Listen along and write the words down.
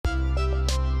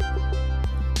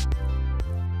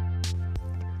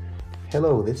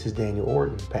Hello, this is Daniel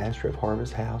Orton, pastor of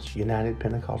Harvest House United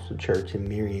Pentecostal Church in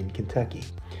Marion, Kentucky.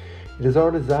 It is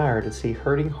our desire to see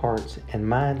hurting hearts and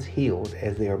minds healed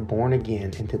as they are born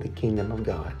again into the kingdom of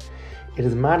God. It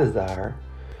is my desire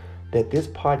that this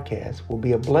podcast will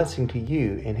be a blessing to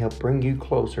you and help bring you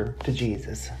closer to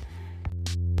Jesus.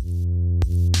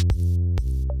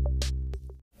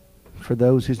 For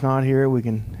those who's not here, we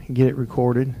can get it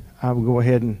recorded. I will go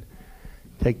ahead and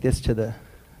take this to the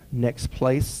next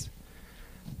place.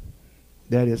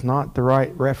 That is not the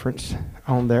right reference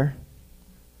on there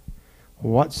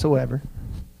whatsoever,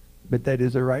 but that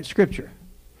is the right scripture.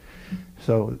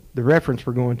 So the reference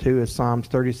we're going to is Psalms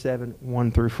 37,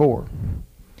 1 through 4.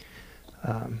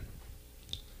 Hang on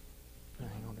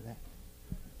to that.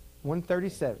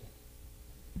 137.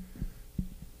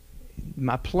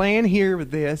 My plan here with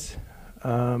this,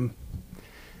 that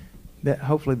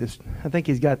hopefully this, I think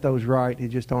he's got those right. He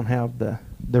just don't have the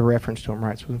reference to them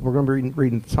right. So we're going to be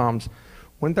reading Psalms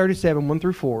 137, 1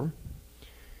 through 4.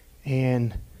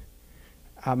 And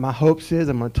my hopes is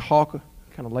I'm going to talk,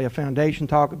 kind of lay a foundation,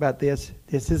 talk about this.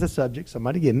 This is a subject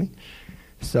somebody give me.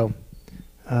 So,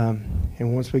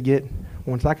 and once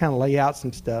I kind of lay out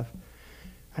some stuff,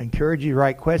 I encourage you to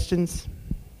write questions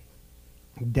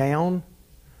down.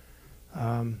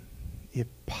 If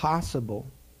possible,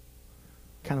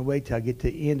 kind of wait till I get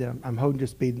to the end. I'm hoping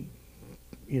just be,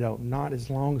 not as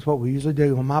long as what we usually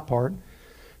do on my part.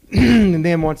 And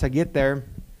then once I get there,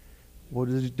 we'll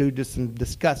just do some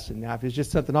discussion. Now, if it's just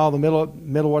something all in the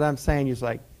middle of what I'm saying,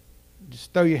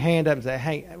 just throw your hand up and say,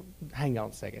 hang on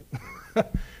a second.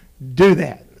 Do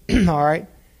that. All right?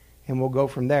 And we'll go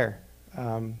from there.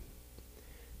 I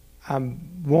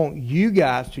want you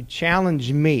guys to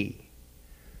challenge me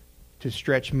to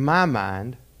stretch my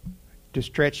mind, to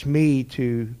stretch me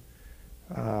to,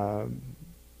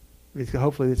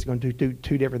 hopefully this is going to do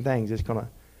two different things. It's going to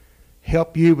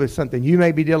help you with something you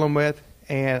may be dealing with,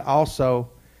 and also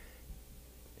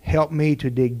help me to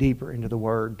dig deeper into the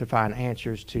Word to find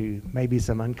answers to maybe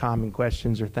some uncommon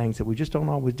questions or things that we just don't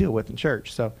always deal with in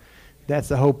church. So that's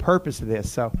the whole purpose of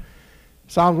this. So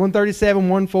Psalms 137,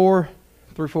 1 4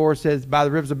 through 4 says, "By the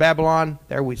rivers of Babylon,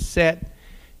 there we sat.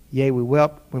 Yea, we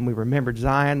wept when we remembered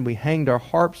Zion. We hanged our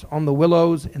harps on the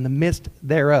willows in the midst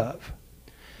thereof.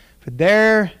 For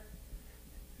there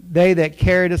they that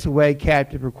carried us away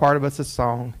captive required of us a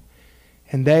song,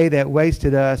 and they that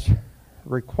wasted us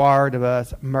required of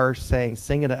us mirth, saying,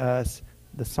 Sing unto us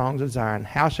the songs of Zion.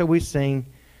 How shall we sing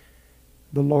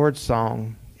the Lord's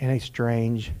song in a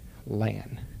strange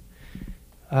land?"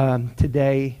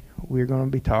 Today we're going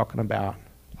to be talking about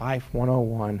Life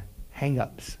 101,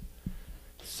 hang-ups.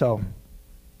 So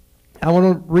I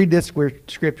want to read this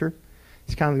scripture.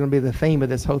 It's kind of going to be the theme of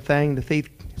this whole thing. The thief,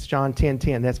 it's John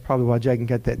 10:10. That's probably why Jacob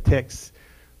got that text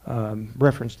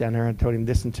reference down there. I told him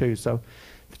this and too. So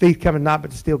the thief cometh not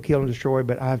but to steal, kill, and destroy,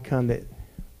 but I have come that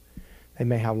they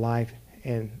may have life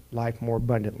and life more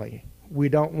abundantly. We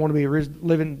don't want to be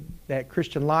living that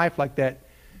Christian life like that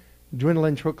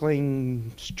dwindling,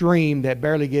 trickling stream that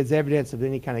barely gives evidence of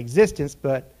any kind of existence,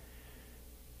 but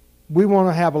we want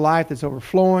to have a life that's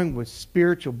overflowing with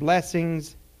spiritual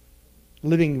blessings,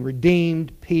 living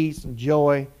redeemed, peace, and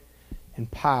joy, and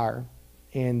power.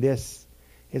 And this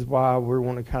is why we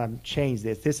want to kind of change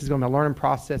this. This is going to be a learning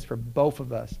process for both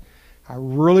of us. I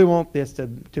really want this to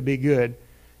be good.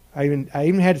 I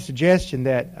even had a suggestion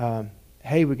that,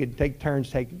 hey, we could take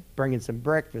turns bringing some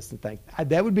breakfast and things.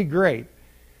 That would be great,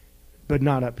 but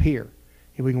not up here.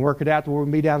 If we can work it out to where we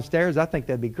can be downstairs, I think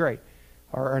that'd be great.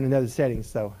 Or in another setting.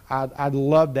 So I'd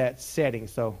love that setting.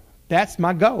 So that's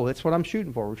my goal. That's what I'm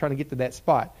shooting for. We're trying to get to that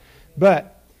spot.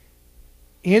 But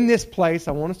in this place,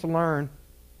 I want us to learn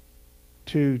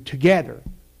together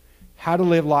how to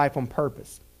live life on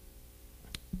purpose.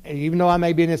 And even though I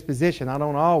may be in this position, I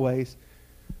don't always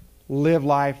live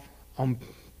life on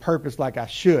purpose like I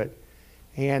should.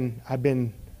 And I've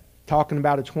been talking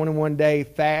about a 21-day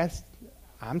fast.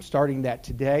 I'm starting that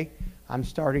today. I'm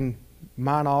starting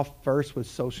mine off first with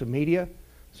social media.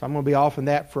 So I'm going to be off on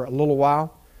that for a little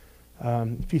while.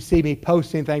 If you see me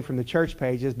post anything from the church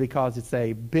page, it's because it's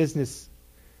a business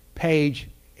page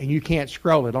and you can't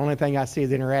scroll it. The only thing I see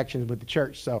is interactions with the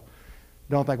church. So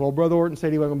don't think, well, Brother Orton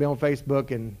said he wasn't going to be on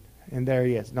Facebook and there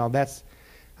he is. No, I'm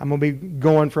going to be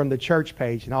going from the church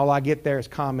page, and all I get there is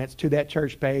comments to that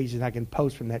church page, and I can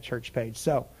post from that church page.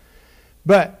 So,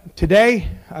 but today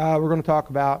we're going to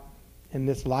talk about, in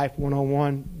this Life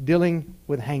 101, dealing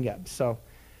with hang-ups. So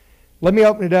let me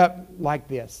open it up like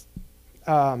this.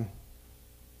 Oh,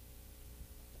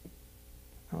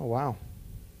 wow.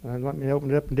 Let me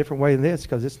open it up in a different way than this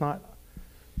because it's not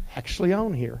actually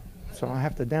on here. So I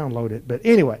have to download it. But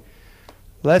anyway,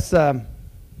 let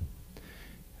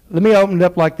me open it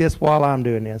up like this while I'm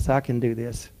doing this. I can do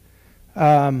this.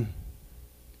 Our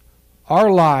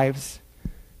lives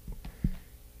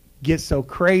get so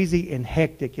crazy and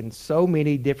hectic in so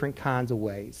many different kinds of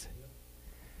ways.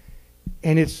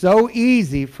 And it's so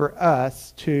easy for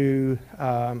us to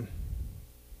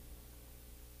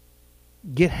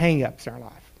get hang-ups in our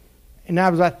life. And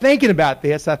as I was thinking about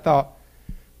this, I thought,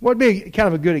 what would be kind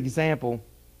of a good example,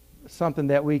 something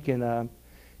that we can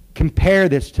compare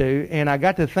this to? And I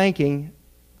got to thinking,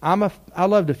 I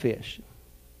love to fish.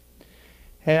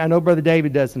 Hey, I know Brother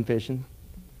David does some fishing.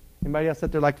 Anybody else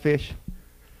out there like to fish?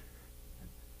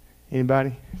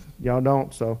 Anybody? Y'all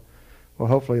don't, so well,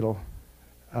 hopefully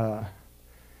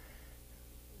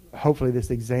hopefully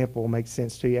this example will make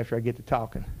sense to you after I get to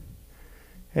talking.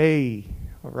 Hey,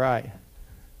 all right.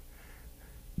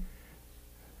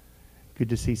 Good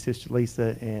to see Sister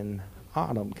Lisa and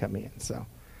Autumn come in.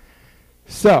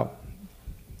 So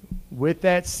with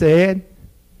that said,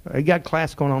 you got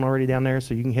class going on already down there,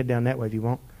 so you can head down that way if you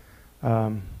want.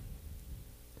 I'm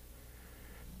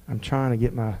trying to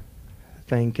get my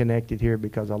thing connected here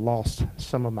because I lost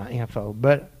some of my info,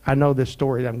 but I know this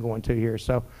story that I'm going to here.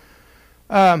 So,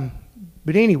 but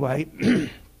anyway,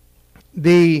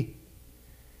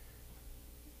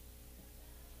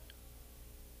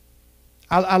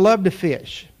 I love to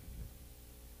fish.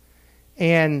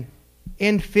 And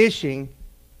in fishing,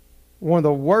 one of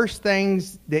the worst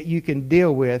things that you can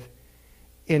deal with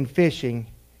in fishing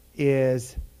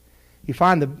is you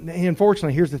find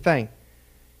unfortunately, here's the thing.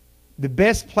 The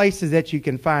best places that you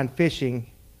can find fishing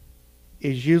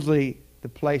is usually the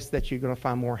place that you're going to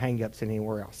find more hang-ups than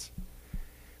anywhere else.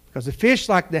 Because the fish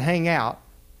like to hang out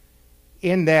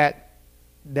in that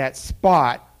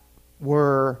spot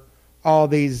where all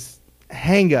these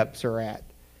hang-ups are at.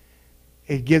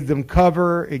 It gives them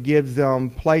cover. It gives them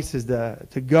places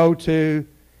to go to.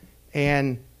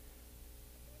 And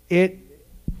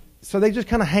so they just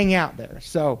kind of hang out there.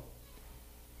 So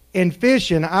in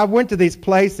fishing, I went to these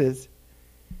places,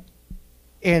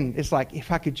 and it's like,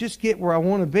 if I could just get where I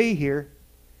want to be here,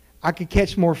 I could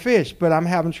catch more fish. But I'm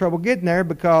having trouble getting there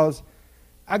because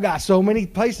I got so many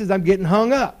places I'm getting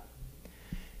hung up.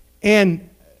 And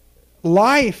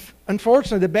life,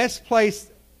 unfortunately, the best place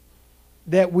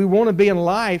that we want to be in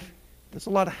life, there's a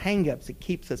lot of hang-ups that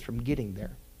keeps us from getting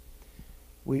there.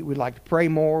 We'd like to pray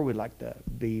more. We'd like to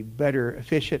be better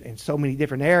efficient in so many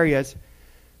different areas.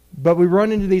 But we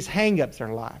run into these hang-ups in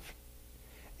our life.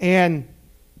 And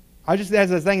as I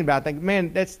was thinking about it, I think,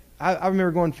 man, I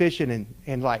remember going fishing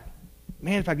and like,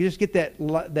 man, if I could just get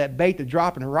that bait to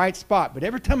drop in the right spot. But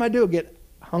every time I do, it get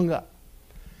hung up.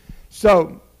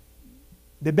 So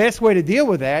the best way to deal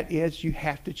with that is you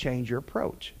have to change your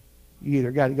approach. You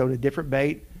either got to go to a different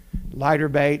bait, lighter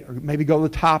bait, or maybe go to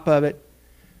the top of it.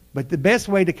 But the best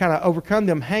way to kind of overcome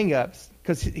them hang-ups,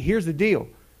 because here's the deal.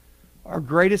 Our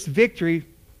greatest victory,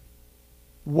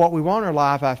 what we want in our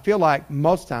life, I feel like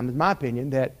most times, in my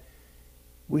opinion, that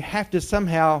we have to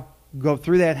somehow go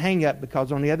through that hang-up,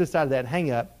 because on the other side of that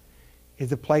hang-up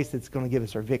is a place that's going to give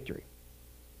us our victory.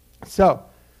 So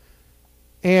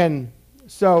in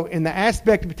the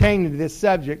aspect pertaining to this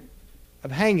subject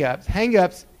of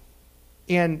hang-ups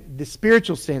in the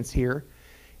spiritual sense here,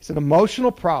 it's an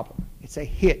emotional problem. It's a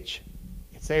hitch.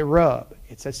 It's a rub.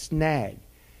 It's a snag.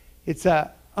 It's an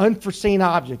unforeseen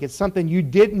object. It's something you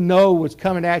didn't know was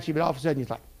coming at you, but all of a sudden you're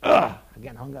like, ugh, I'm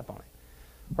getting hung up on it.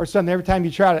 Or something every time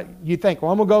you think,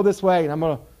 well, I'm going to go this way,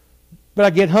 but I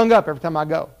get hung up every time I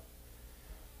go.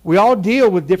 We all deal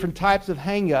with different types of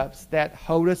hang-ups that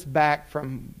hold us back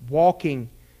from walking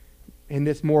in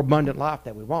this more abundant life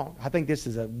that we want. I think this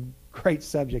is a great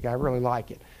subject. I really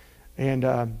like it.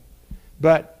 And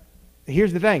but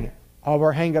here's the thing. All of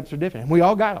our hang-ups are different. And we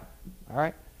all got them. All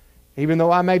right? Even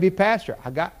though I may be pastor, I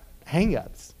got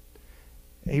hang-ups.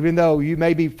 Even though you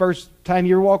may be first time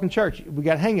you're walking church, we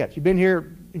got hang-ups. You've been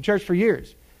here in church for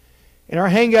years. And our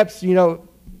hang-ups,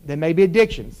 they may be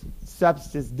addictions.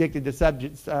 Addicted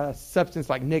to substance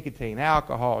like nicotine,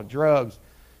 alcohol, drugs.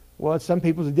 Well, some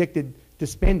people's addicted to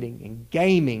spending and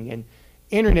gaming and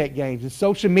internet games and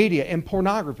social media and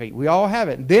pornography. We all have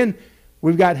it. And then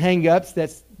we've got hang-ups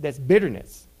that's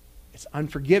bitterness. It's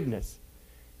unforgiveness.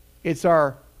 It's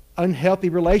our unhealthy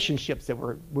relationships that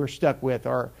we're stuck with,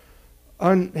 our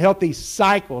unhealthy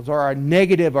cycles, or our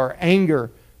negative, our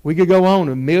anger. We could go on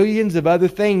with millions of other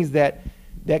things that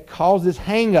causes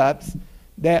hang-ups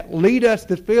that lead us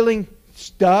to feeling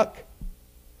stuck,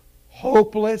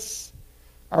 hopeless,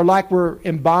 or like we're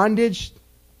in bondage.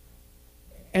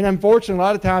 And unfortunately, a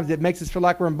lot of times it makes us feel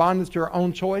like we're in bondage to our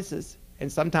own choices.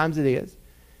 And sometimes it is.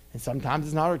 And sometimes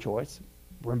it's not our choice.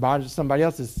 we're in bondage to somebody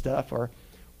else's stuff, or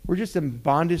we're just in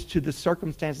bondage to the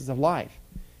circumstances of life,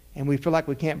 and we feel like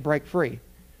we can't break free.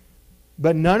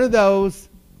 But none of those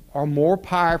are more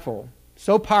powerful,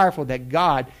 so powerful that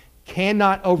God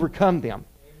cannot overcome them.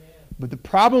 Amen. But the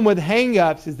problem with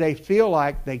hang-ups is they feel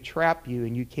like they trap you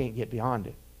and you can't get beyond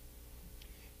it.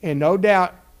 And no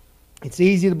doubt, it's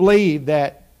easy to believe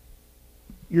that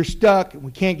you're stuck and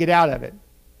we can't get out of it.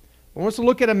 I want us to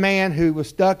look at a man who was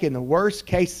stuck in the worst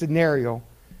case scenario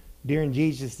during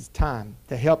Jesus' time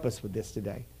to help us with this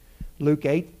today. Luke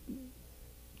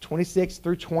 8:26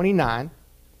 through 29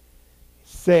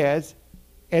 says,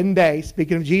 and they,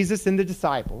 speaking of Jesus and the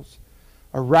disciples,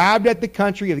 arrived at the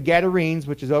country of the Gadarenes,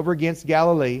 which is over against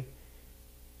Galilee.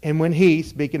 And when he,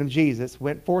 speaking of Jesus,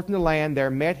 went forth in the land, there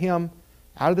met him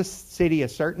out of the city a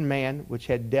certain man which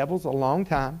had devils a long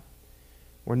time,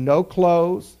 wore no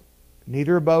clothes,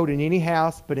 neither abode in any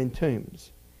house, but in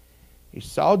tombs. He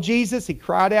saw Jesus, he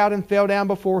cried out and fell down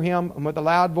before him, and with a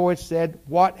loud voice said,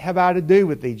 What have I to do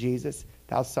with thee, Jesus,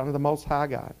 thou Son of the Most High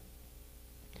God?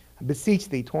 I beseech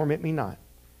thee, torment me not.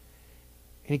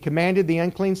 And he commanded the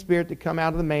unclean spirit to come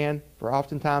out of the man, for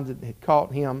oftentimes it had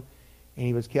caught him, and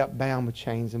he was kept bound with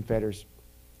chains and fetters.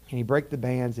 And he brake the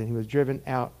bands, and he was driven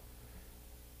out,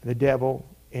 the devil,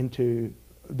 into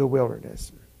the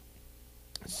wilderness.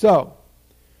 So,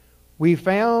 we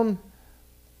find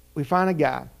a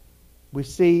guy. We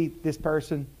see this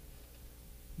person.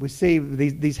 We see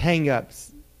these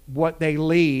hang-ups. What they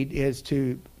lead is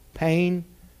to pain.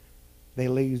 They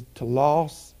lead to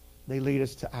loss. They lead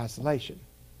us to isolation.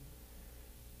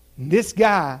 This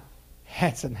guy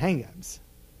had some hang-ups.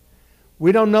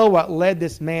 We don't know what led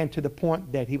this man to the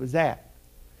point that he was at,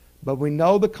 but we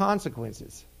know the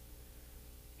consequences.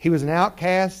 He was an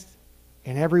outcast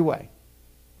in every way.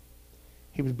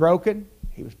 He was broken.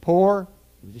 He was poor.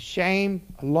 He was ashamed,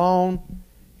 alone,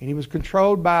 and he was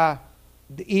controlled by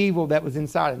the evil that was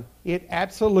inside him. It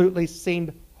absolutely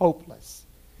seemed hopeless.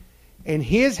 And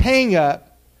his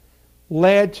hang-up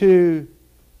led to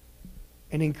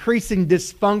an increasing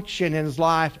dysfunction in his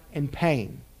life and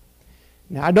pain.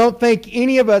 Now, I don't think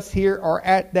any of us here are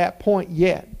at that point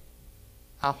yet.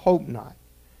 I hope not.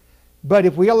 But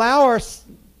if we allow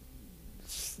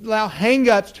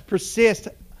hang-ups to persist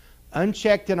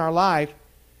unchecked in our life,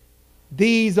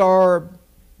 these are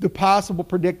the possible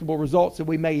predictable results that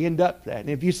we may end up at. And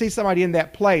if you see somebody in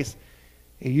that place,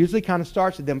 it usually kind of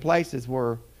starts at them places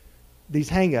where these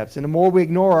hang-ups. And the more we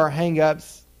ignore our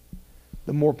hang-ups,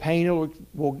 the more pain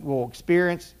we'll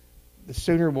experience, the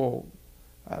sooner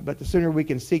the sooner we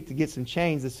can seek to get some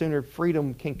change, the sooner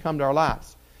freedom can come to our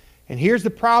lives. And here's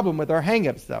the problem with our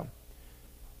hang-ups, though.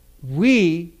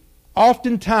 We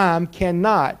oftentimes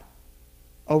cannot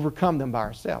overcome them by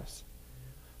ourselves,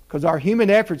 because our human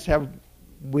efforts have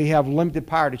limited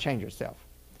power to change ourselves.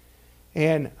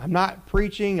 And I'm not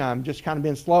preaching, I'm just kind of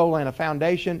being slow laying a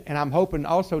foundation, and I'm hoping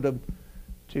also to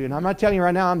and I'm not telling you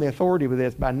right now I'm the authority with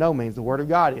this, by no means. The Word of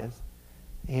God is.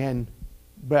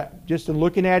 But just in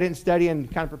looking at it and studying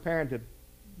and kind of preparing the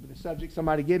subject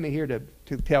somebody give me here to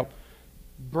help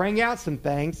bring out some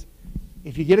things.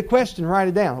 If you get a question, write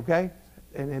it down, okay?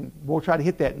 And we'll try to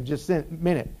hit that in just a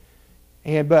minute.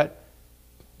 But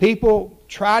people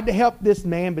tried to help this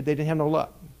man, but they didn't have no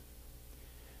luck.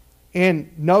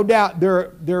 And no doubt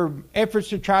their efforts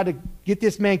to try to get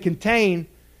this man contained,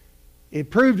 it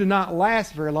proved to not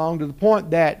last very long, to the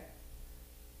point that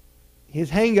his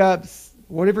hang-ups,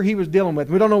 whatever he was dealing with,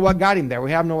 we don't know what got him there.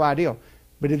 We have no idea.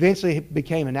 But eventually he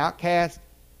became an outcast,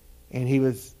 and he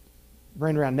was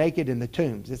running around naked in the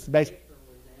tombs. It's basically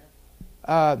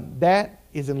that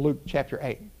is in Luke chapter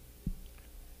 8.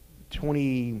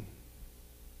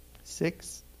 26,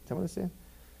 is that what it said?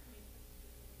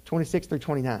 26 through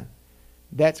 29.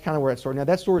 That's kind of where it started. Now,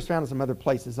 that story is found in some other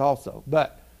places also.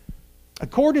 But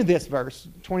according to this verse,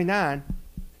 29,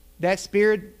 that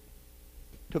spirit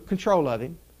took control of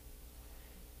him,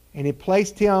 and it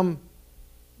placed him,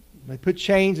 they put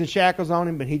chains and shackles on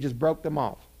him, but he just broke them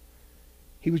off.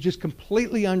 He was just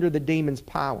completely under the demon's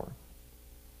power.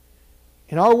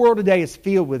 And our world today is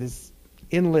filled with this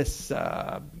endless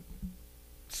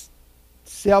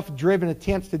self-driven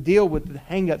attempts to deal with the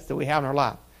hang-ups that we have in our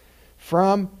life.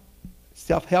 From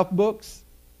self-help books,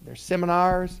 their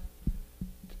seminars,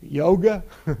 yoga.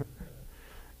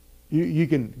 You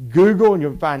can Google and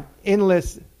you'll find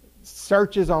endless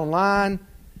searches online.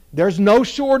 There's no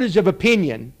shortage of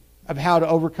opinion of how to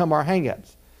overcome our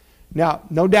hang-ups. Now,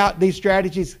 no doubt these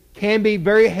strategies can be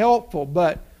very helpful,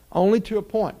 but only to a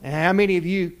point. And how many of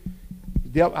you,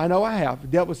 I know I have,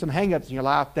 dealt with some hang-ups in your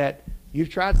life that you've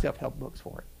tried self-help books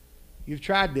for it. You've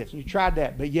tried this and you've tried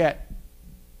that, but yet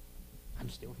I'm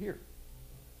still here.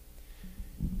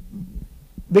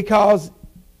 Because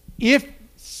if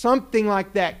something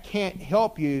like that can't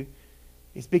help you,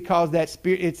 it's because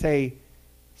it's a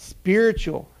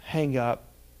spiritual hang-up,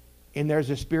 and there's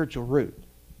a spiritual root.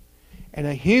 And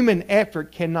a human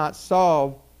effort cannot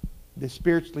solve the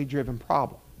spiritually driven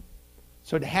problem.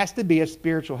 So it has to be a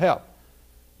spiritual help.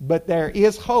 But there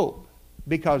is hope,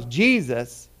 because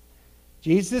Jesus'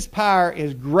 power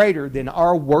is greater than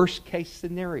our worst case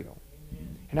scenario.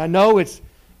 Amen. And I know it's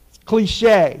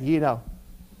cliche,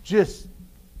 just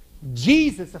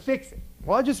Jesus will fix it.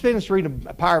 Well, I just finished reading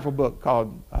a powerful book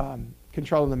called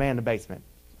Controlling the Man in the Basement,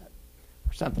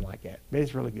 or something like that. But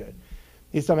it's really good.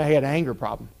 He's talking about he had an anger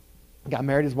problem. Got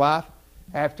married to his wife.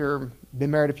 After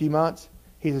been married a few months,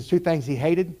 he says 2 things he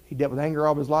hated. He dealt with anger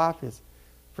all of his life. Is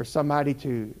for somebody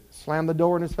to slam the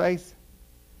door in his face,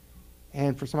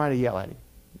 and for somebody to yell at him.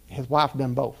 His wife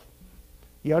done both.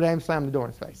 Yelled at him, slammed the door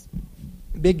in his face.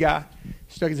 Big guy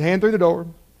stuck his hand through the door,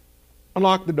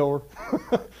 unlocked the door,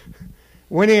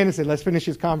 went in and said, let's finish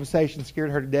this conversation.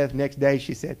 Scared her to death. Next day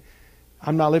she said,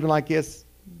 I'm not living like this.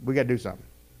 We got to do something.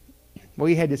 Well,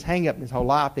 he had this hang up in his whole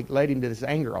life that led him to this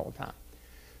anger all the time.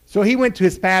 So he went to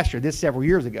his pastor this several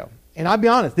years ago. And I'll be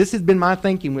honest, this has been my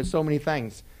thinking with so many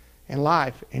things in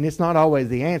life, and it's not always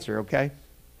the answer, okay?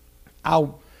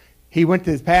 He went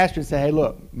to his pastor and said, hey,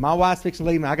 look, my wife's fixing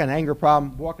to leave me. I got an anger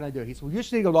problem. What can I do? He said, well, you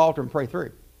just need to go to the altar and pray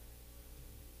through.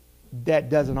 That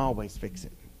doesn't always fix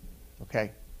it,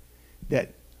 okay?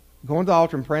 That going to the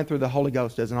altar and praying through the Holy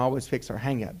Ghost doesn't always fix our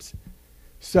hang-ups.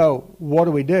 So what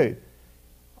do?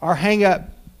 Our hang-up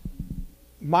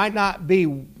might not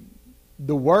be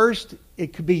the worst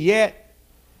it could be yet,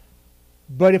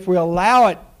 but if we allow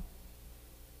it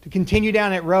to continue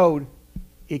down that road,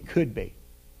 it could be.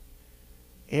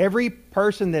 Every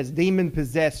person that's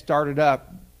demon-possessed started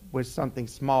up with something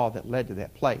small that led to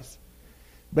that place.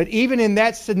 But even in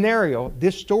that scenario,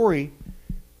 this story,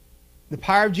 the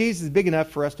power of Jesus is big enough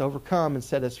for us to overcome and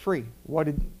set us free. What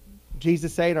did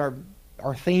Jesus say in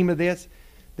our theme of this?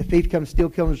 The thief comes, steal,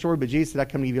 kill, and destroy, but Jesus said, I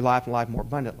come to give you life and life more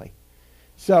abundantly.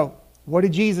 So, what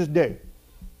did Jesus do?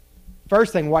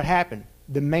 First thing, what happened?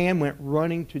 The man went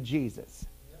running to Jesus,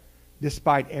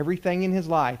 despite everything in his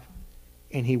life,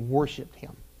 and he worshiped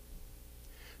him.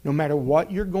 No matter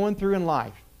what you're going through in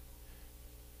life,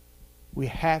 we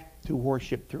have to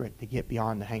worship through it to get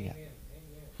beyond the hang-up.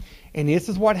 And this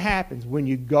is what happens when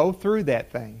you go through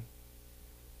that thing.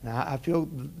 Now, I feel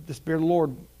the Spirit of the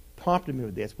Lord prompted me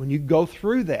with this. When you go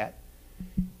through that,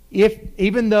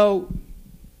 even though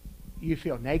you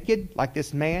feel naked, like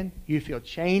this man, you feel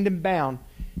chained and bound,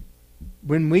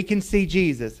 when we can see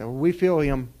Jesus, or we feel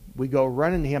him, we go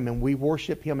running to him and we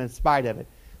worship him in spite of it.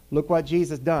 Look what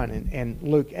Jesus done. In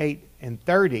Luke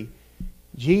 8:30,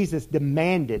 Jesus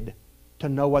demanded to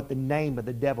know what the name of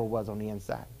the devil was on the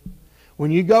inside.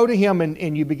 When you go to him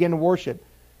and you begin to worship,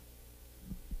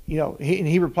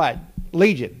 he replied,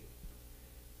 Legion.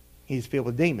 He's filled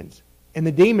with demons. And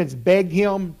the demons begged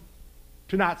him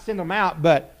to not send them out,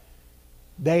 but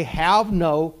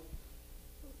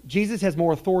Jesus has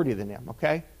more authority than them,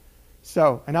 okay?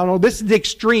 So, and I know this is the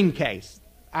extreme case.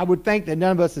 I would think that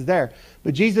none of us is there.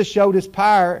 But Jesus showed his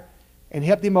power and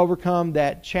helped him overcome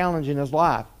that challenge in his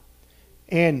life.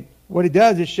 And what it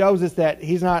does, it shows us that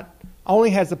he's not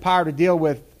only has the power to deal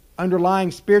with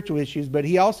underlying spiritual issues, but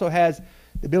he also has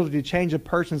the ability to change a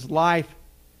person's life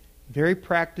in very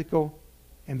practical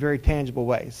and very tangible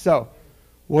ways. So,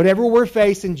 whatever we're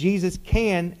facing, Jesus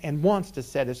can and wants to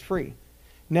set us free.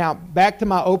 Now, back to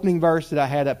my opening verse that I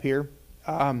had up here.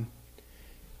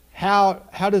 How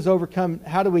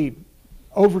do we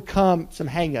overcome some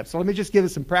hang-ups? So let me just give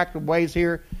us some practical ways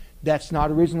here. That's not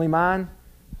originally mine.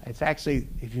 It's actually,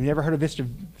 if you've never heard of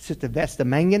Sister Vesta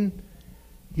Mangan,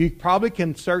 you probably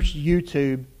can search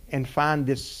YouTube and find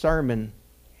this sermon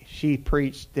she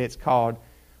preached that's called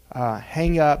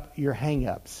Hang Up Your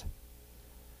Hang-Ups.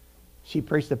 She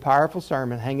preached a powerful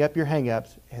sermon, Hang Up Your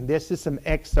Hang-Ups, and this is some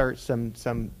excerpts,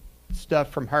 some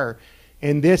stuff from her.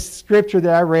 In this scripture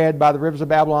that I read, by the rivers of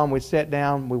Babylon, we sat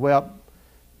down, we wept,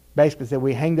 basically said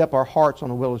we hanged up our hearts on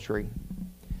a willow tree.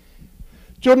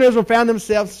 Children of Israel found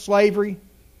themselves in slavery.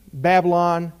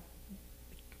 Babylon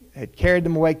had carried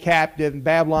them away captive.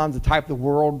 Babylon's the type of the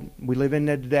world we live in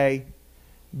today.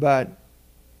 But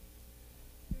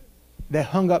they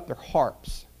hung up their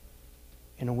harps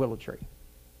in a willow tree,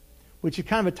 which is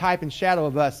kind of a type and shadow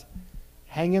of us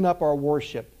hanging up our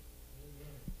worship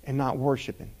and not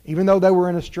worshiping. Even though they were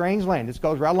in a strange land. This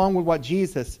goes right along with what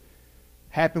Jesus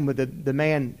happened with the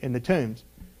man in the tombs.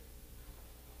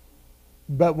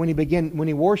 But when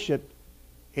he worshiped,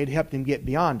 it helped him get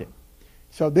beyond it.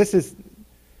 So this is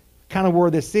kind of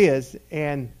where this is.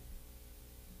 And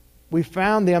we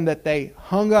found them that they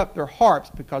hung up their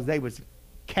harps because they was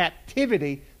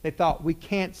captivity. They thought, we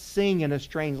can't sing in a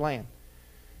strange land.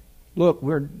 Look,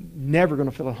 we're never going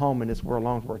to feel at home in this world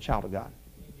long as we're a child of God.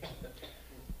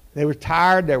 They were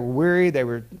tired. They were weary. They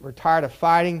were tired of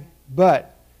fighting.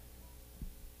 But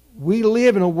we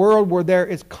live in a world where there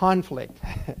is conflict.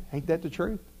 Ain't that the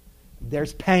truth?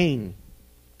 There's pain.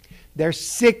 There's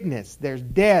sickness. There's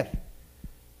death.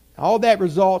 All that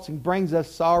results and brings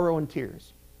us sorrow and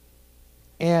tears.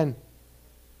 And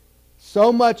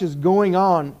so much is going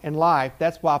on in life.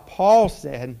 That's why Paul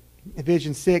said,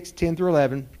 Ephesians 6, 10 through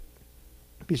 11,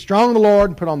 be strong in the Lord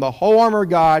and put on the whole armor of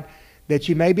God that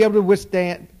you may be able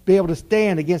to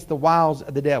stand against the wiles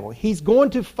of the devil. He's going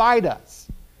to fight us.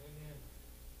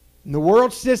 And the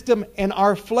world system and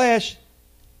our flesh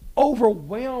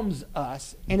overwhelms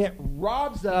us, and it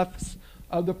robs us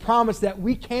of the promise that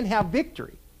we can have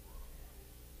victory.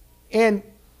 And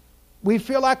we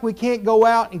feel like we can't go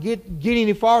out and get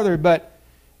any farther, but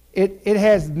it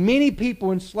has many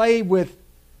people enslaved with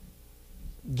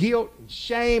guilt and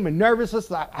shame and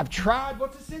nervousness. Like, I've tried.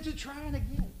 What's the sense of trying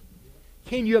again?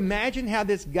 Can you imagine how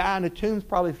this guy in the tombs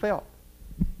probably felt?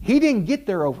 He didn't get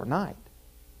there overnight.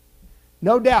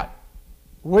 No doubt,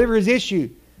 whatever his issue,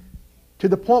 to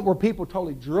the point where people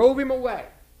totally drove him away,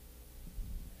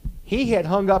 he had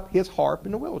hung up his harp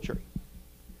in the willow tree.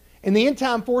 And the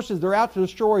end-time forces, they're out to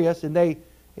destroy us, and they've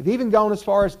even gone as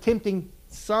far as tempting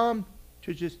some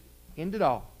to just end it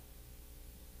all.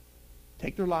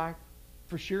 Take their life,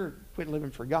 for sure, quit living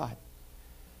for God.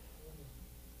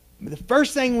 But the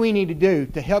first thing we need to do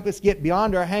to help us get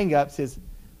beyond our hang-ups is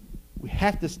we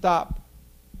have to stop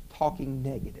talking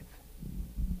negative.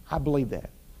 I believe that.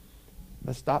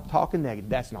 Let's stop talking negative.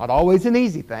 That's not always an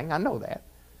easy thing. I know that.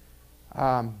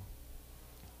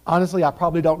 Honestly, I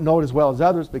probably don't know it as well as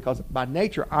others because by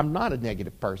nature, I'm not a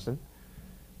negative person.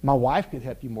 My wife could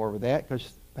help you more with that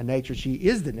because by nature, she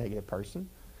is the negative person.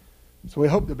 So we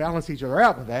hope to balance each other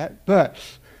out with that. But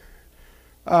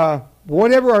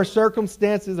whatever our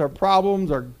circumstances, our problems,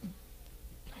 our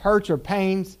hurts, or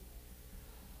pains,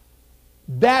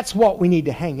 that's what we need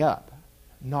to hang up,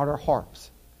 not our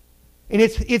harps. And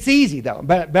it's easy, though.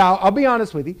 But I'll be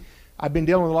honest with you. I've been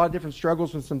dealing with a lot of different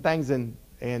struggles with some things in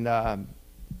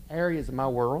areas of my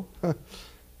world.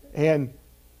 And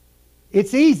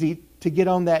it's easy to get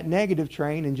on that negative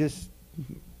train and just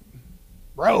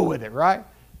roll with it, right?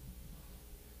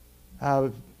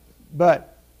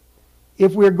 But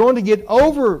if we're going to get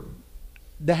over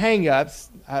the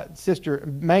hang-ups, Sister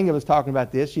Manga was talking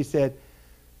about this. She said,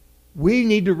 we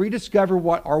need to rediscover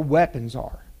what our weapons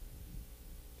are.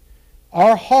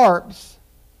 Our harps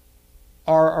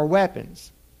are our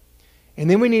weapons. And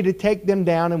then we need to take them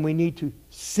down and we need to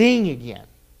sing again.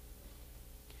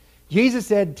 Jesus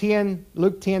said,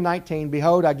 Luke 10:19,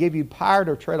 behold, I give you power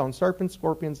to tread on serpents,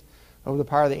 scorpions, over the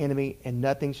power of the enemy, and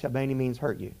nothing shall by any means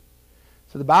hurt you.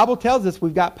 So the Bible tells us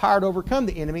we've got power to overcome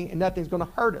the enemy and nothing's going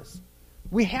to hurt us.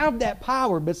 We have that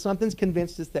power, but something's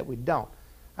convinced us that we don't.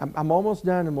 I'm almost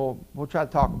done and we'll try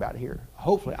to talk about it here.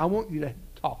 Hopefully. I want you to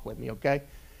talk with me, okay?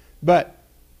 But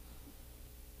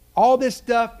all this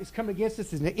stuff is coming against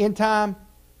us in the end time.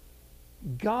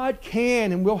 God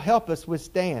can and will help us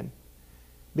withstand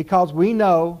because we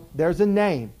know there's a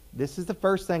name. This is the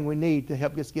first thing we need to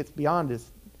help us get beyond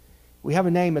this. We have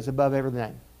a name that's above every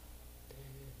name.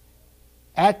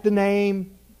 At the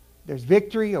name, there's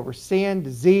victory over sin,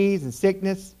 disease, and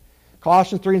sickness.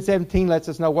 Colossians 3:17 lets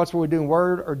us know what's what we do in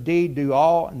word or deed, do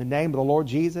all in the name of the Lord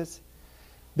Jesus.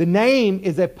 The name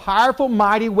is a powerful,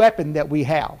 mighty weapon that we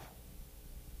have.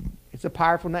 It's a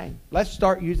powerful name. Let's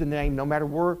start using the name no matter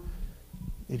where.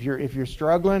 If you're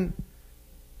struggling,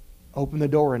 open the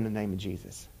door in the name of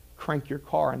Jesus. Crank your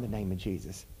car in the name of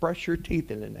Jesus. Brush your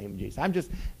teeth in the name of Jesus.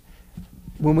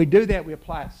 When we do that, we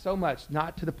apply it so much,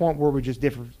 not to the point where we just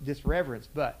disreverence,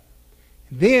 but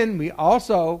then we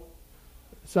also,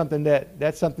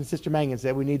 that's something Sister Mangan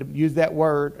said, we need to use that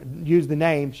word, use the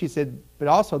name. She said, but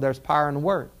also there's power in the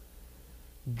word.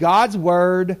 God's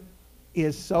word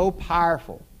is so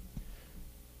powerful.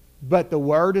 But the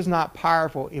word is not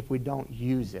powerful if we don't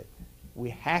use it.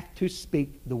 We have to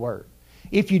speak the word.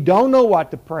 If you don't know what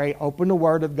to pray, open the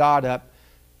word of God up,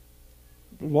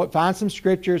 find some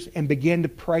scriptures, and begin to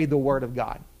pray the word of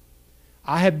God.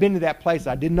 I have been to that place.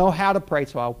 I didn't know how to pray,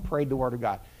 so I prayed the word of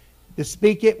God. To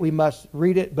speak it, we must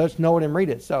read it, must know it and read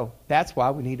it. So that's why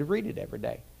we need to read it every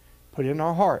day. Put it in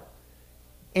our heart.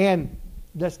 And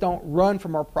just don't run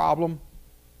from our problem.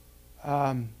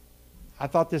 I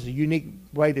thought this was a unique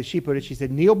way that she put it. She said,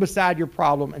 kneel beside your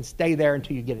problem and stay there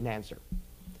until you get an answer.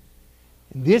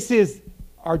 And this is,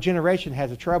 our generation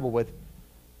has a trouble with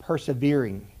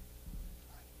persevering.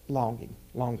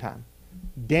 long time.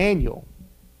 Daniel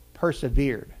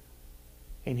persevered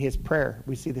in his prayer.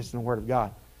 We see this in the Word of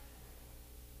God.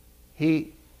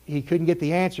 He couldn't get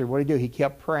the answer. What did he do? He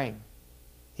kept praying.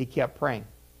 He kept praying.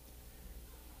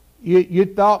 You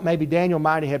thought maybe Daniel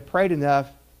might have prayed enough.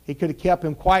 He could have kept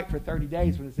him quiet for 30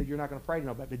 days when he said, you're not going to pray to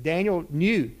nobody. But Daniel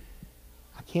knew,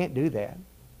 I can't do that.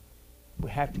 We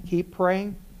have to keep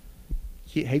praying.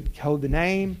 Hold the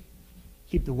name.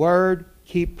 Keep the word.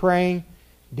 Keep praying.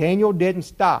 Daniel didn't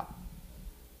stop.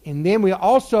 And then we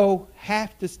also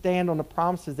have to stand on the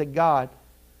promises of God,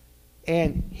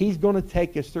 and He's going to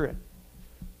take us through it.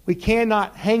 We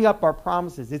cannot hang up our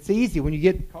promises. It's easy when you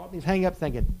get caught in these hang-ups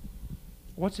thinking,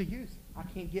 what's the use? I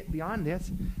can't get beyond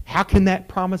this. How can that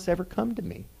promise ever come to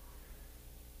me?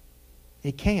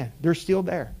 It can. They're still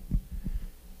there.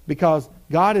 Because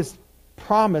God has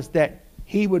promised that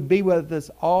He would be with us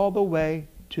all the way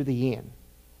to the end.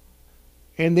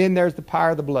 And then there's the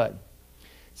power of the blood.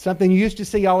 Something you used to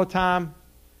see all the time,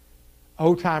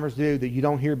 old-timers do, that you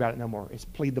don't hear about it no more. It's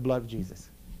plead the blood of Jesus.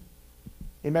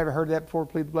 Anybody ever heard of that before,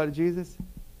 plead the blood of Jesus?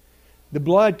 The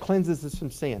blood cleanses us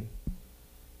from sin.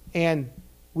 And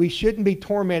we shouldn't be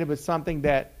tormented with something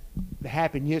that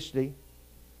happened yesterday,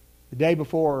 the day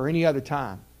before, or any other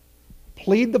time.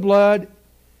 Plead the blood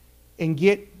and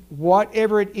get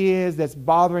whatever it is that's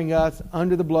bothering us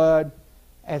under the blood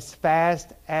as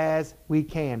fast as we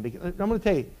can. Because I'm going to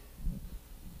tell you,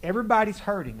 everybody's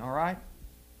hurting, all right?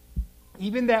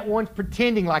 Even that one's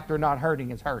pretending like they're not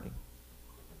hurting is hurting.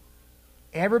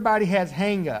 Everybody has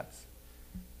hang-ups.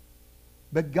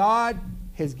 But God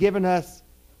has given us,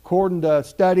 according to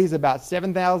studies, about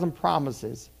 7,000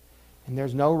 promises. And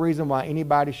there's no reason why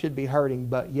anybody should be hurting,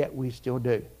 but yet we still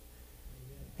do.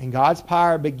 And God's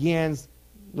power begins,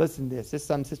 listen to this. This is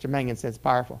something Sister Mangan says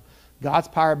powerful. God's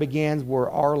power begins where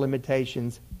our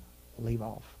limitations leave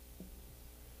off.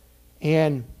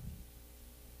 And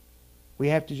we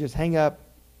have to just hang up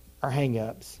our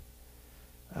hang-ups.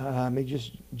 Let me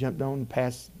just jump down and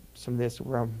pass some of this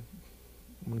where I'm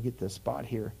going to get the spot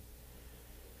here.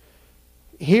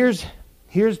 Here's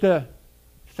the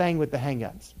thing with the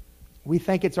hang-ups. We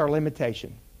think it's our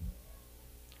limitation.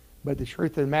 But the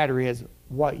truth of the matter is,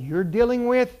 what you're dealing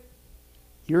with,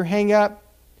 your hang-up,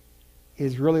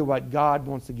 is really what God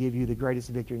wants to give you the greatest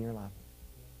victory in your life.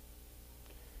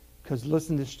 Because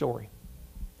listen to the story.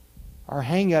 Our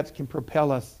hang-ups can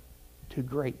propel us to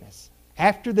greatness.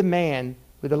 After the man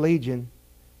with the legion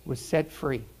was set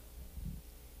free,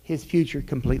 his future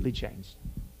completely changed.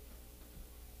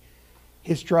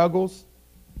 His struggles,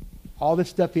 all the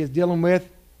stuff he is dealing with,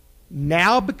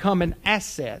 now become an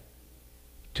asset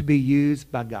to be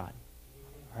used by God.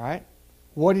 All right?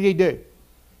 What did he do?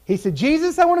 He said,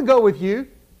 Jesus, I want to go with you. You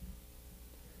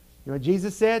know what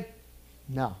Jesus said?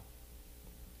 No.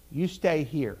 You stay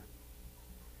here.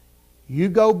 You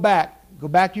go back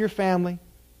to your family,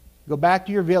 go back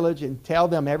to your village and tell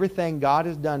them everything God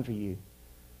has done for you.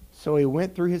 So he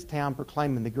went through his town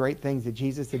proclaiming the great things that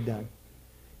Jesus had done.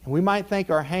 And we might think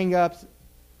our hang-ups,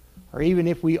 or even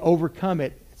if we overcome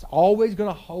it, it's always going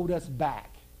to hold us back.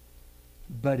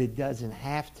 But it doesn't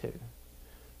have to.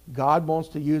 God wants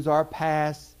to use our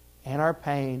past and our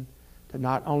pain to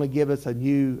not only give us a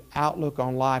new outlook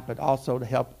on life, but also to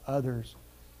help others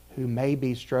who may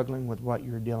be struggling with what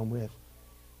you're dealing with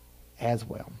as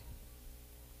well.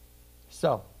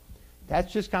 So,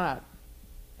 that's just kind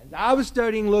of, as I was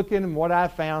studying, looking, and what I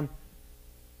found.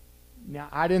 Now,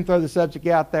 I didn't throw the subject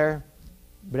out there,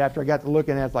 but after I got to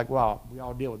looking at it, it's like, wow, we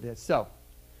all deal with this. So,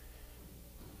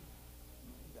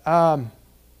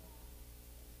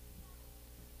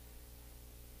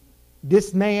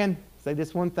 this man, say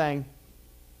this one thing,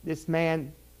 this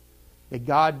man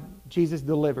that Jesus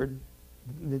delivered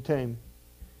in the tomb,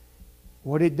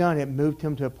 what it done, it moved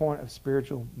him to a point of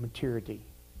spiritual maturity.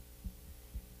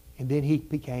 And then he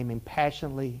became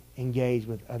passionately engaged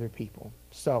with other people.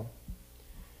 So,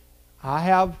 I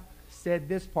have said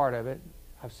this part of it.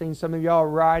 I've seen some of y'all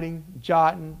writing,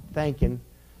 jotting, thinking.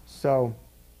 So,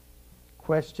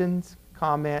 questions,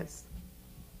 comments,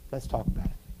 let's talk about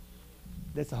it.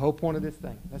 That's the whole point of this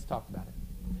thing. Let's talk about it.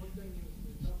 One thing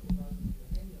you talked about is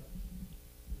the hang-up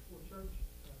before church.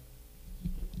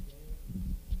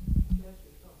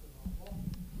 Jessica talked about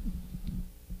walking.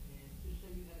 And just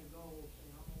say you had a goal of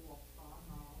saying, I'm going to walk 5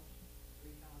 miles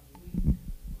 3 times a week,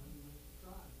 Monday, Wednesday,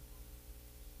 Friday.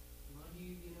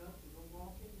 Monday you get up, you go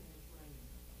walking, and it's raining.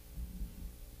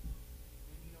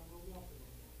 And you don't go walking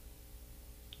anymore.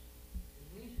 And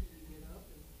Wednesday you get up,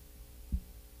 and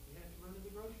you have to run to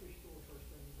the grocery store first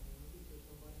thing in the morning because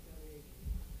nobody's got eggs.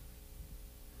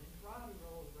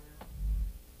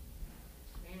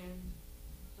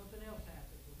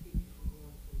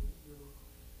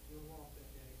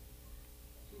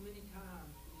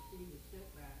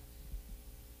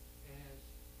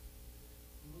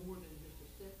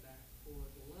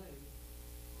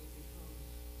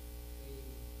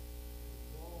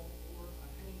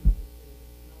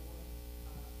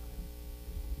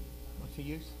 What's the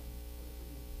use?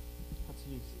 What's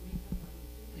the use?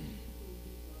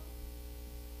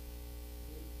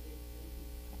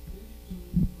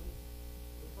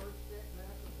 The first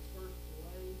setback or the first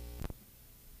delay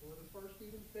or the first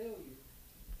even failure.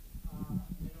 How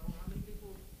many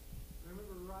people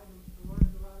remember learning to ride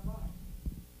a bike?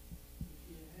 If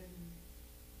you hadn't,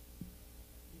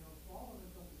 fallen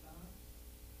a couple times,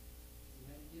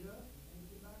 you had to get up and then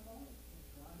get back on it and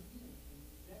try it again. And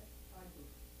that type of,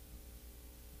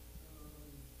 I don't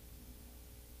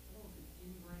know if it's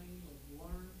ingrained or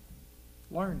learned.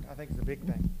 Learned, I think, is a big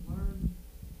thing. Learned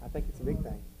I think it's a big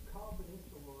thing. confidence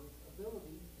or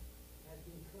ability has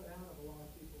been cut out of a lot of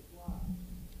people's lives.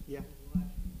 Yeah. In the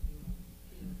last,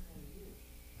 10 or 20 years.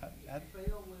 If you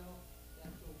fail, well,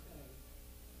 that's okay.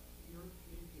 If you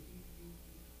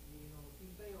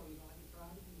fail, you don't have to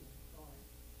try it again. Sorry.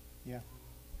 Yeah.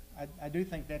 I do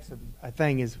think that's a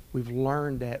thing is we've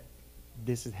learned that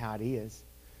this is how it is.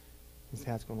 This is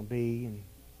how it's going to be. And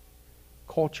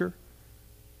culture,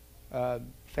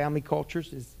 family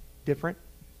cultures is different.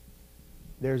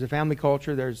 There's a family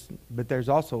culture, but there's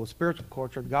also a spiritual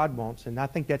culture that God wants. And I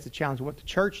think that's a challenge of what the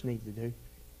church needs to do.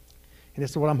 And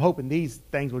this is what I'm hoping these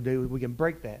things will do. We can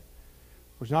break that.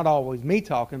 It's not always me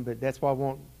talking, but that's what I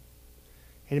want.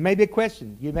 And it may be a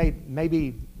question.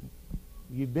 Maybe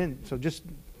you've been, so just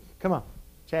come on.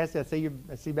 Chastity,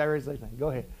 I see Barry's listening. Go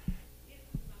ahead.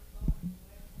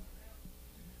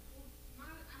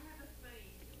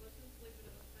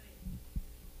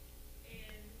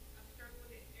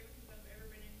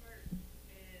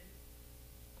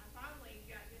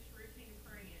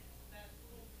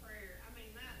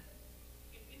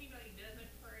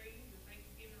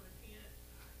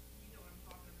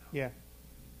 Yeah.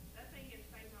 That thing has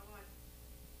saved my life.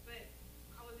 But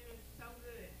I was doing so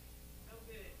good. So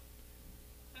good.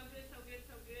 So good, so good,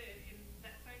 so good. And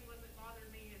that thing wasn't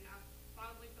bothering me. And I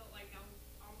finally felt like I was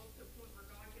almost to a point where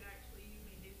God could actually use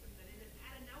me to do something. And then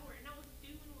out of nowhere, and I was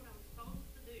doing what I was supposed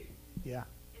to do. Yeah.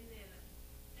 And then,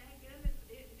 dadgummit,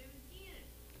 didn't do it again.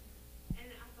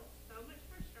 And I felt so much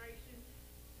frustration,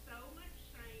 so much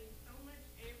shame, so much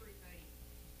everything.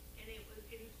 And it was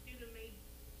instead of me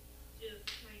just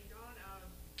saying, God,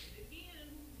 did it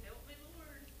again, help me,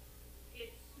 Lord.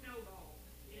 It snowballed.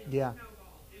 Yeah.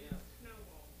 It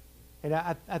snowballed. And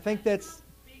I think that's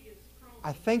My biggest problem.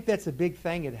 I think that's a big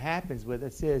thing that happens with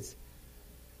us is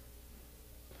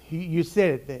you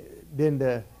said it, then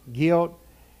the guilt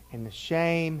and the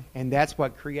shame, and that's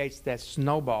what creates that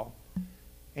snowball.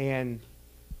 And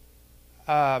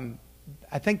I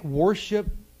think worship,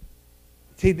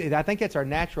 I think that's our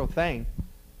natural thing.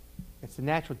 It's a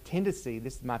natural tendency.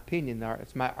 This is my opinion.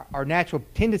 It's our natural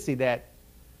tendency that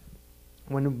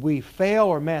when we fail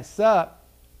or mess up,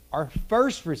 our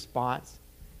first response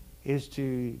is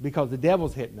to, because the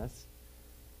devil's hitting us,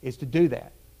 is to do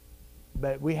that.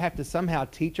 But we have to somehow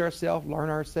teach ourselves,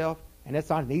 learn ourselves, and that's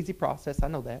not an easy process, I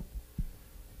know that,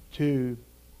 to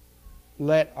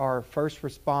let our first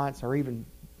response, or even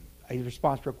a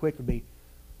response real quick, would be,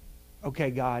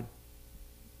 okay, God,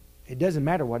 it doesn't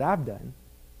matter what I've done.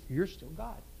 You're still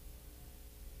God.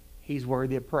 He's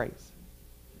worthy of praise.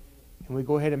 And we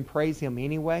go ahead and praise Him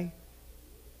anyway.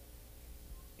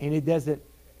 And it doesn't,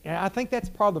 and I think that's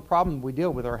part of the problem we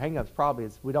deal with our hang-ups probably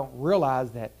is we don't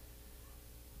realize that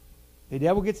the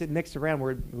devil gets it mixed around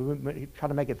where we try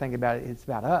to make it think about it, it's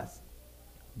about us.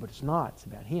 But it's not. It's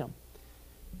about Him.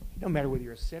 It don't matter whether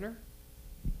you're a sinner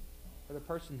or the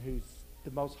person who's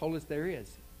the most holiest there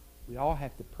is. We all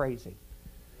have to praise Him.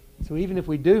 So even if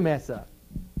we do mess up,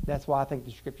 that's why I think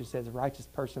the Scripture says a righteous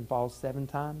person falls 7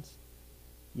 times,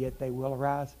 yet they will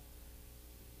arise.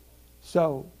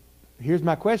 So here's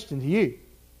my question to you.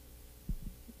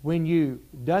 When you've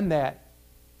done that,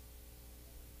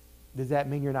 does that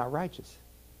mean you're not righteous?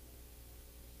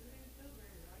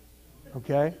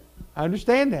 Okay? I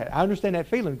understand that. I understand that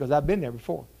feeling because I've been there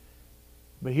before.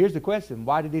 But here's the question.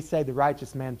 Why did He say the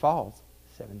righteous man falls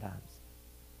 7 times?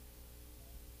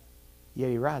 Yet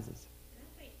he rises. And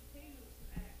I think, too,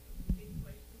 the big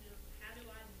question of how do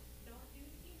I not do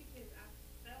it again? Because I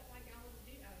felt like I was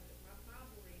doing my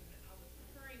Bible reading, I was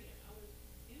praying, I was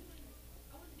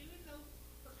doing those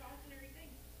precautionary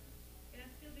things. And I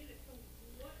still did it. So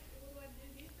what do I do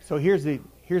different? So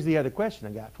here's the other question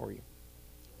I got for you.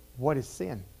 What is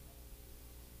sin?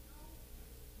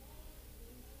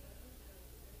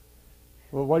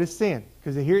 Well, what is sin?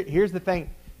 Because here's the thing.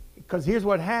 Because here's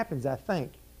what happens, I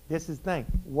think. This is the thing.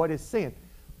 What is sin?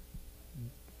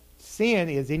 Sin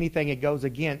is anything that goes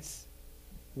against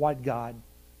what God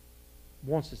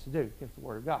wants us to do, against the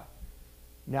Word of God.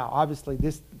 Now, obviously,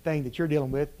 this thing that you're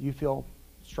dealing with, you feel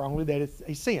strongly that it's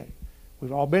a sin.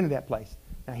 We've all been to that place.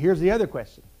 Now, here's the other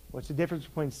question. What's the difference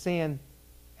between sin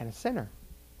and a sinner?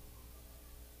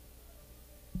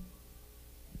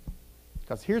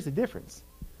 Because here's the difference.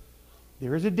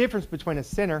 There is a difference between a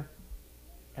sinner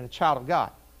and a child of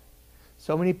God.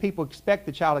 So many people expect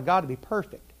the child of God to be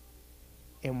perfect,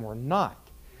 and we're not.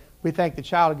 We think the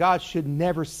child of God should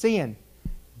never sin.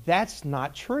 That's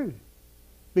not true.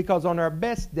 Because on our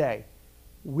best day,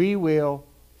 we will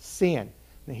sin.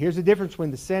 Now, here's the difference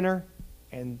between the sinner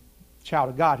and the child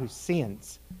of God who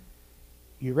sins.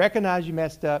 You recognize you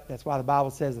messed up. That's why the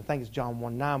Bible says, I think it's John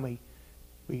 1:9,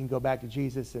 we can go back to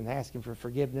Jesus and ask Him for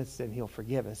forgiveness, and He'll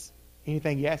forgive us.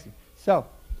 Anything you ask Him. So,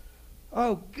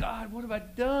 oh God, what have I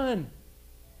done?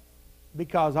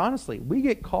 Because honestly, we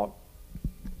get caught.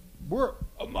 We're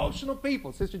emotional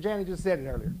people. Sister Janet just said it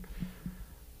earlier.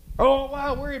 Oh,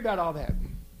 why worry about all that?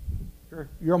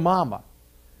 You're a mama.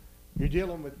 You're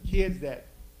dealing with kids that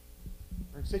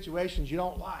are in situations you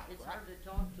don't like. It's hard to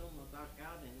talk to them about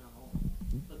God in the home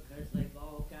because they've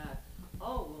all got,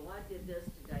 oh, well, I did this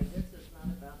today. This is not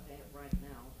about that right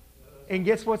now. And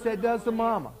guess what that does to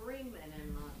mama? Agreement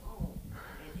in my home.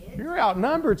 And it's You're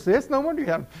outnumbered, sis. No wonder you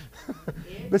have.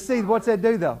 But see, what's that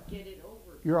do, though? get it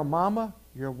over. You're a mama,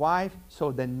 you're a wife,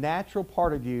 so the natural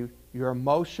part of you, your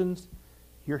emotions,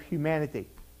 your humanity,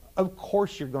 of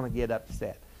course you're going to get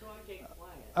upset. So I get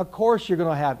quiet. Of course you're going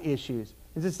to have issues.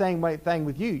 It's the same thing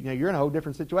with you. You know, you're in a whole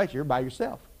different situation. You're by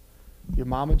yourself. Your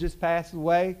mama just passed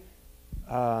away.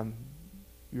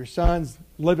 Your son's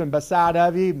living beside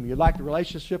of you. You like the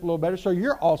relationship a little better. So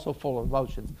you're also full of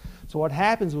emotions. So what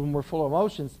happens when we're full of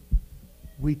emotions,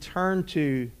 we turn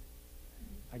to,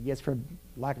 I guess for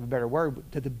lack of a better word,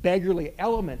 to the beggarly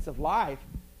elements of life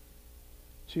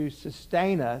to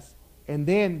sustain us. And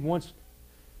then once,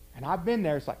 and I've been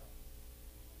there, it's like,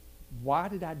 why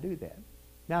did I do that?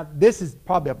 Now, this is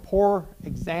probably a poor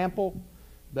example,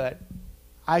 but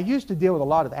I used to deal with a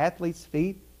lot of athletes'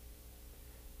 feet,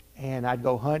 and I'd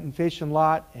go hunting, fishing a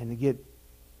lot, and get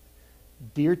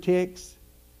deer ticks,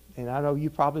 and I know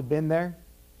you've probably been there.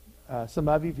 Some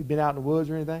of you, if you've been out in the woods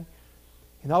or anything,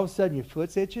 and all of a sudden your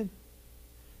foot's itching,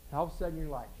 and all of a sudden you're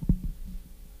like,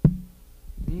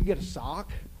 you get a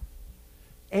sock,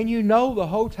 and you know the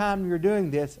whole time you're doing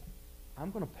this,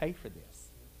 I'm going to pay for this.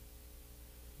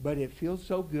 But it feels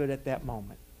so good at that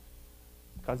moment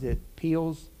because it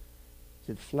peels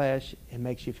the flesh and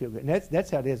makes you feel good. And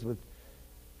that's how it is with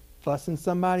fussing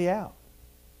somebody out,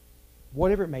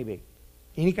 whatever it may be.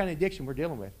 Any kind of addiction we're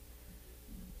dealing with.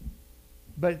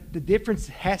 But the difference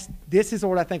this is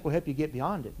what I think will help you get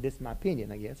beyond it. This is my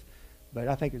opinion, I guess. But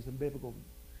I think there's some biblical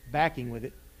backing with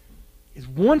it. Is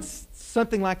once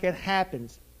something like that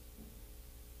happens,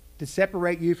 to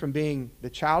separate you from being the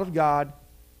child of God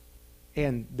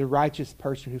and the righteous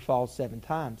person who falls 7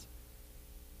 times.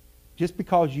 Just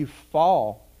because you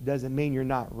fall doesn't mean you're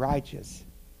not righteous.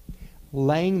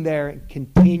 Laying there and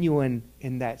continuing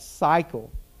in that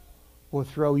cycle will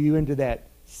throw you into that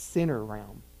sinner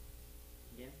realm.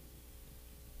 Yeah.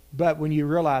 But when you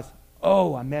realize,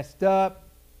 oh, I messed up,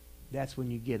 that's when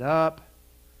you get up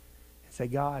and say,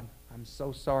 God, I'm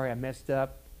so sorry I messed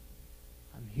up.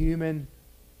 I'm human.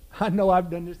 I know I've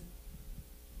done this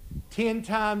 10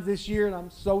 times this year, and I'm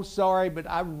so sorry, but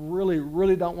I really,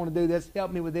 really don't want to do this.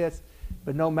 Help me with this.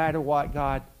 But no matter what,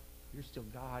 God, you're still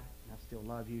God, and I still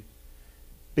love you.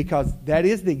 Because that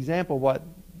is the example of what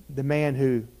the man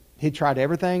who, he tried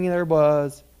everything there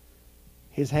was,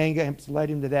 his hang-ups led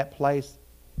him to that place.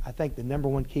 I think the number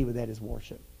one key with that is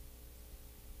worship.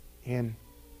 And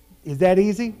is that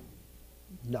easy?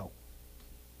 No.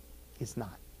 It's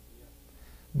not.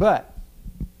 But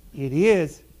it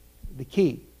is the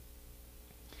key.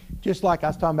 Just like I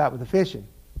was talking about with the fishing.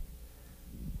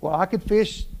 Well, I could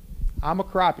fish. I'm a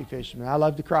crappie fisherman. I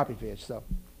love to crappie fish. So,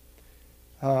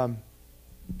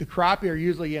 the crappie are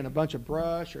usually in a bunch of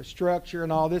brush or structure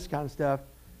and all this kind of stuff.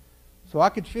 So I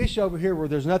could fish over here where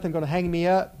there's nothing going to hang me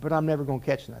up, but I'm never going to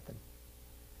catch nothing.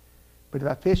 But if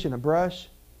I fish in a brush,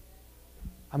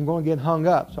 I'm going to get hung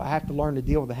up. So I have to learn to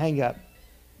deal with the hang up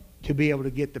to be able to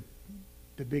get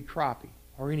the big crappie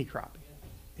or any crappie.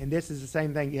 And this is the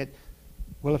same thing.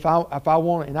 Well, if I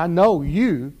want, and I know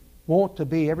you want to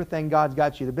be everything God's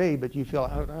got you to be, but you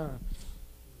feel,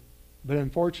 but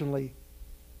unfortunately,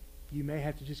 you may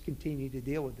have to just continue to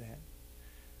deal with that.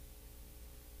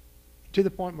 To the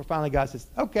point where finally God says,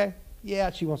 okay, yeah,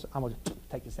 I'm going to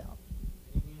take this out.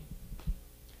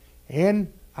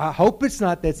 And I hope it's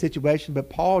not that situation, but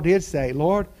Paul did say,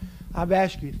 Lord, I've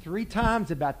asked you 3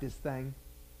 times about this thing,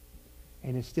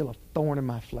 and it's still a thorn in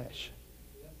my flesh.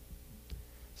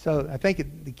 So I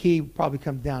think the key probably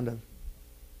comes down to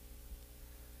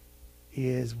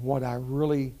is what I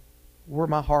really, where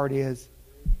my heart is.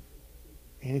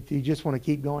 And if you just want to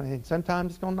keep going, and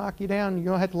sometimes it's going to knock you down, you're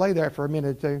going to have to lay there for a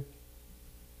minute or two.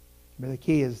 But the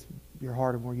key is your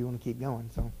heart and where you want to keep going.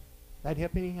 So, that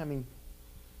help any? I mean,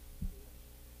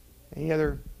 any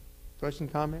other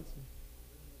questions, comments?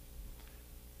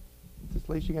 Just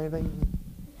Lisa, you got anything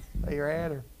to say you're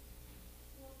at, or?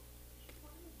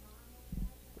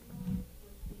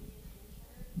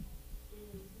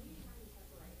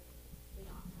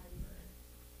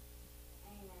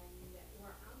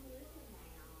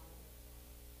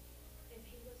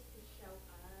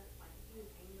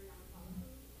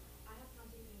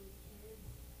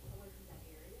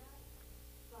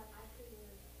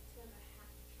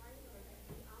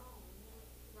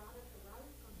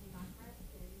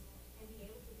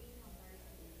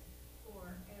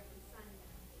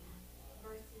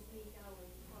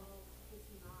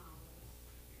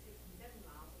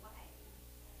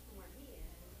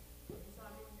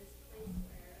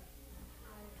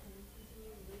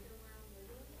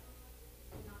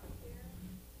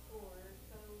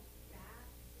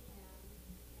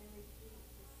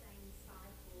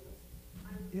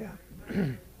 Yeah.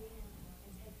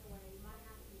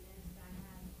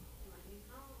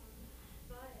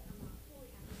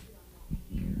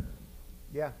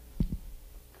 Yeah.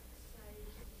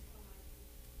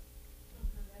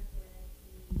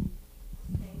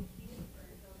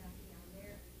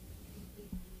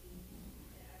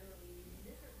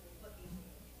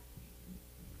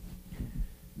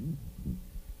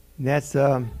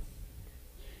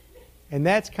 And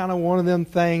that's kind of one of them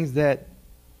things that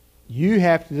you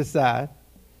have to decide.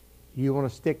 You want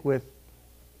to stick with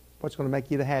what's going to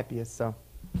make you the happiest. So,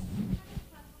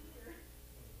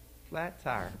 flat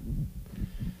tire.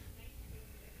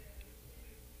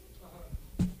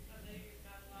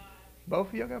 Both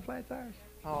of y'all got flat tires?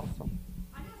 Awesome.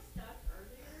 I got stuck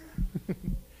earlier.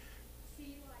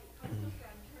 See, like, I was supposed to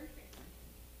have church.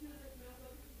 He was like, no, go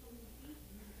from the beach.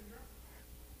 He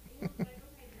was like,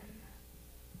 okay, then.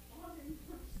 Well, then,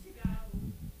 to go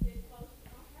this close to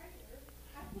my trailer.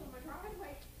 I pull my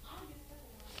driveway. I'll get stuck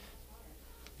in my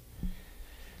car.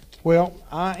 Well,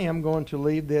 I am going to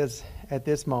leave this at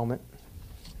this moment,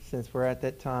 since we're at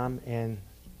that time. And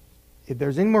if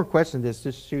there's any more questions,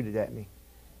 just shoot it at me.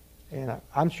 And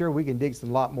I'm sure we can dig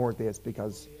some lot more at this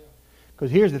because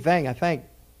here's the thing. I think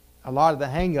a lot of the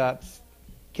hang-ups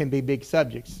can be big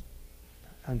subjects.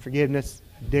 Unforgiveness,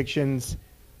 addictions,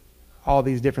 all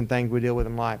these different things we deal with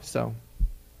in life. So,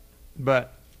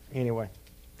 but anyway.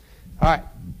 All right.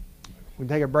 We'll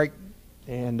take a break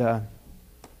and we'll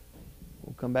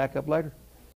come back up later.